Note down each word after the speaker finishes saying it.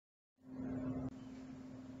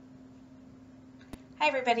Hi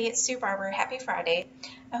everybody, it's Sue Barber. Happy Friday.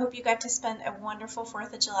 I hope you got to spend a wonderful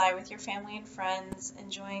 4th of July with your family and friends,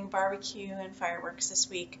 enjoying barbecue and fireworks this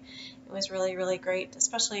week. It was really great,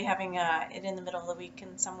 especially having it in the middle of the week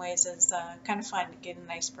in some ways is kind of fun to get a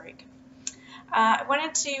nice break. I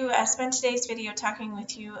wanted to spend today's video talking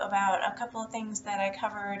with you about a couple of things that I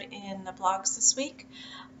covered in the blogs this week.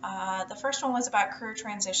 The first one was about career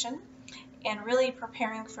transition, and really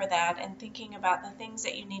preparing for that and thinking about the things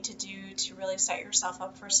that you need to do to really set yourself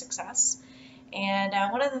up for success. And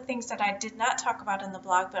one of the things that I did not talk about in the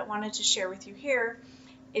blog but wanted to share with you here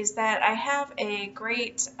is that I have a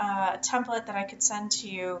great template that I could send to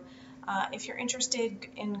you if you're interested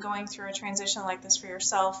in going through a transition like this for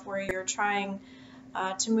yourself, where you're trying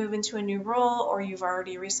to move into a new role, or you've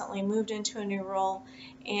already recently moved into a new role,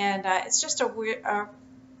 and it's just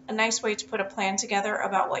a nice way to put a plan together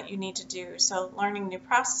about what you need to do. So learning new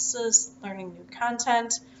processes, learning new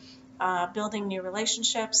content, building new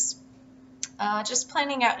relationships, just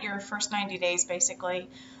planning out your first 90 days basically,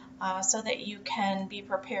 so that you can be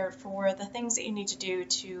prepared for the things that you need to do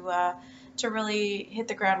to really hit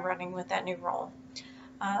the ground running with that new role.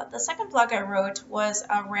 The second blog I wrote was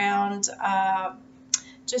around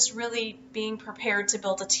just really being prepared to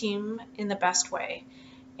build a team in the best way.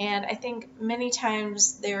 And I think many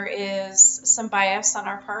times there is some bias on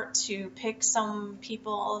our part to pick some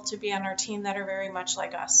people to be on our team that are very much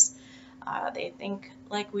like us. They think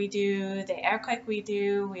like we do, they act like we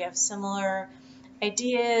do, we have similar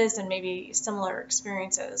ideas and maybe similar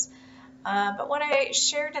experiences. But what I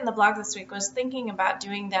shared in the blog this week was thinking about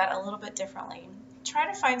doing that a little bit differently.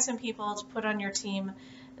 Try to find some people to put on your team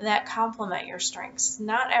that complement your strengths.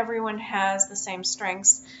 Not everyone has the same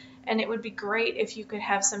strengths. And it would be great if you could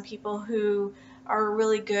have some people who are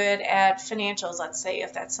really good at financials, let's say,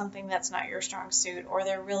 if that's something that's not your strong suit, or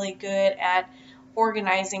they're really good at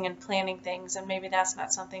organizing and planning things, and maybe that's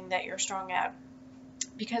not something that you're strong at.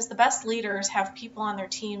 Because the best leaders have people on their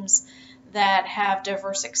teams that have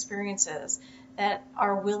diverse experiences, that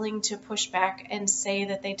are willing to push back and say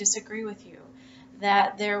that they disagree with you,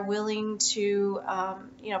 that they're willing to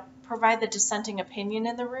provide the dissenting opinion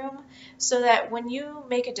in the room, so that when you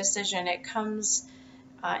make a decision, it comes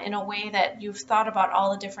in a way that you've thought about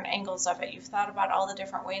all the different angles of it. You've thought about all the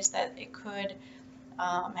different ways that it could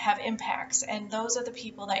have impacts, and those are the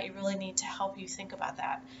people that you really need to help you think about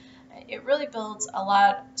that. It really builds a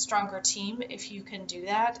lot stronger team if you can do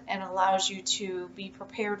that, and allows you to be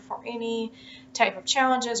prepared for any type of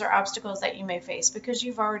challenges or obstacles that you may face, because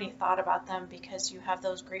you've already thought about them, because you have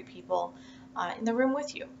those great people in the room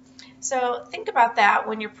with you. So think about that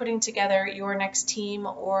when you're putting together your next team,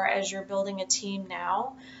 or as you're building a team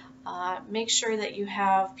now. Make sure that you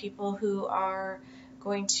have people who are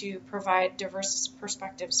going to provide diverse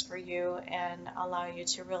perspectives for you and allow you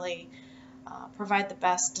to really provide the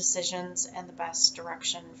best decisions and the best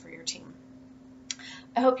direction for your team.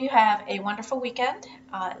 I hope you have a wonderful weekend.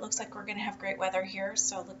 It looks like we're going to have great weather here,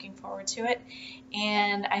 so looking forward to it.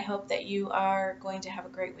 And I hope that you are going to have a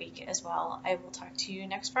great week as well. I will talk to you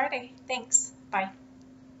next Friday. Thanks. Bye.